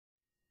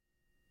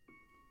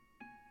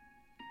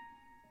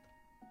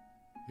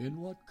In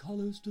what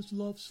colors does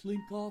love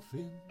slink off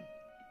in?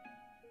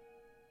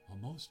 A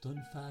most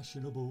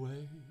unfashionable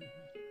way.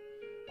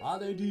 Are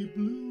they deep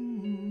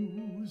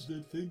blues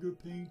that finger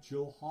paint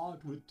your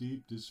heart with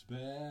deep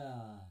despair?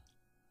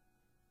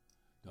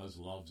 Does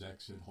love's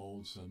exit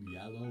hold some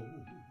yellow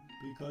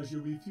because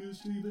you refuse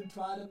to even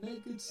try to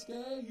make it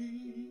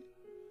stay?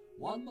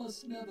 One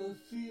must never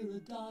fear a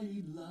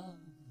dying love.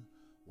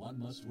 One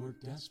must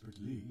work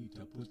desperately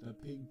to put the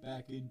pink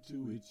back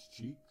into its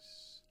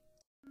cheeks,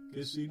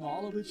 kissing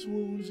all of its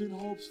wounds in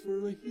hopes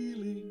for a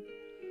healing.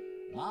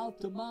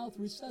 Mouth-to-mouth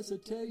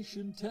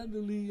resuscitation,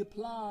 tenderly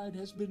applied,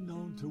 has been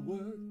known to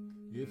work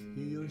if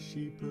he or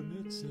she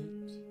permits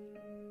it.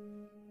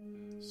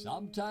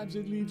 Sometimes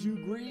it leaves you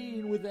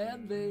green with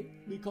envy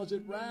because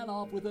it ran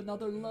off with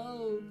another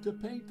love to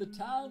paint the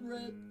town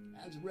red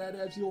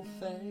as your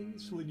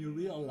face, when you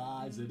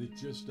realize that it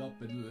just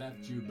up and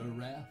left you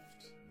bereft.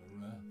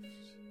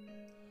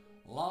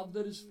 Love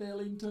that is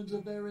failing turns a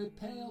very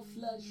pale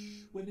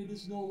flesh when it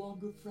is no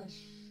longer fresh.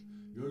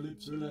 Your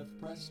lips are left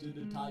pressed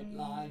into tight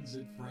lines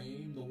that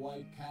frame the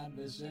white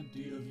canvas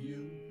emptied of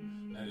you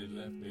that it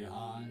left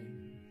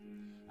behind.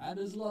 And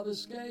as love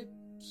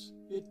escapes,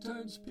 it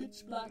turns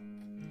pitch black,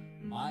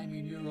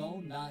 miming your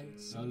own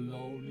nights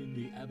alone in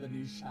the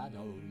ebony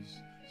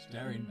shadows,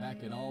 staring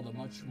back at all the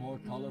much more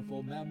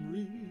colorful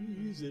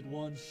memories it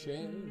once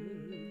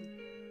shared.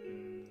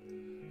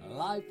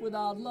 Life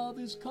without love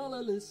is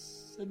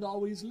colorless and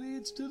always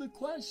leads to the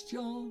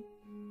question,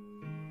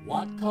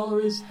 what color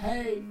is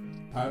hate?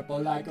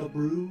 Purple like a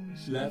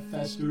bruise left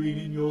festering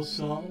in your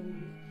soul,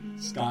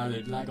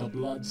 scarlet like a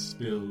blood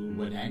spill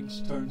when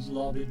angst turns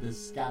love into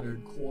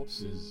scattered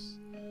corpses,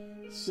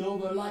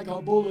 silver like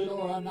a bullet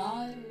or a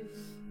knife,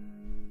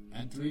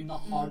 entering the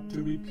heart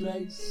to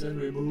replace and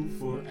remove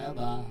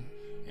forever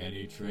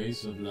any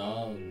trace of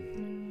love.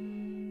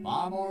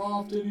 Far more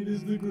often it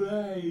is the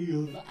gray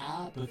of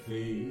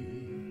apathy,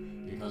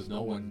 because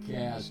no one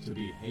cares to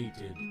be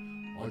hated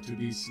or to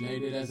be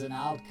slated as an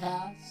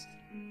outcast.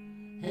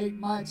 Hate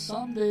might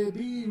someday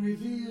be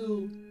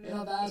revealed in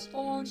a vast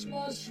orange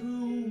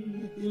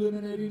mushroom,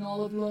 eliminating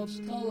all of love's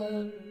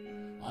color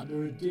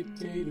under a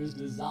dictator's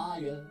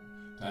desire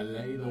to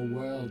lay the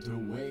world to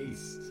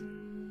waste.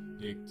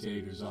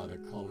 Dictators are the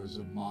colors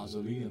of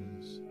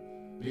mausoleums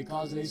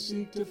because they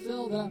seek to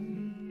fill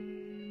them.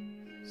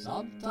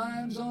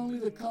 Sometimes only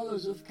the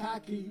colors of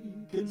khaki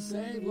can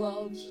save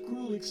love's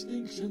cruel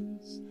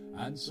extinctions,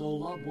 and so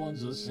loved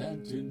ones are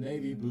sent in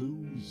navy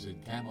blues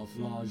and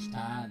camouflage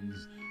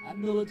tans and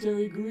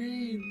military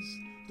greens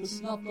to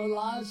snuff the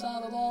lives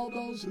out of all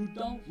those who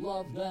don't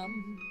love them.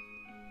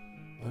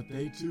 But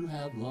they too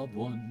have loved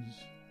ones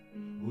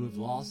who have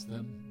lost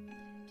them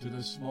to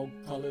the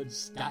smoke-colored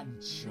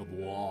stench of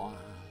war.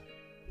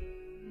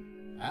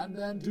 And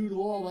then due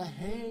to all the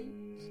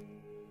hate,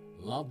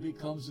 love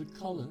becomes the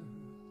color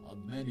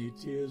of many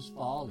tears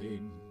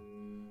falling,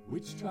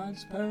 which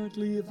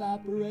transparently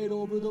evaporate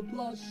over the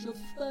blush of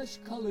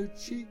flesh-colored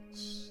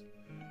cheeks,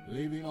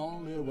 leaving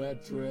only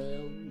wet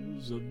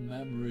trails of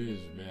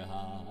memories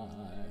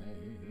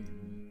behind.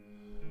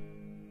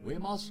 We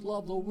must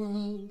love the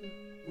world,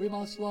 we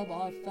must love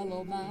our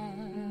fellow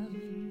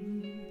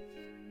man,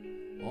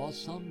 or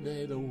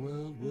someday the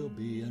world will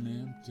be an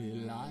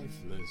empty,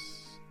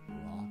 lifeless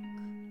rock,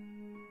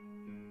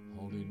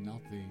 holding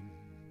nothing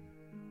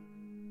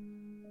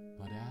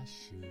but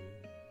ashes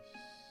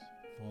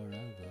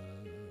forever.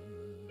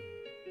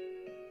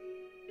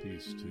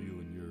 Peace to you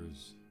and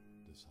yours.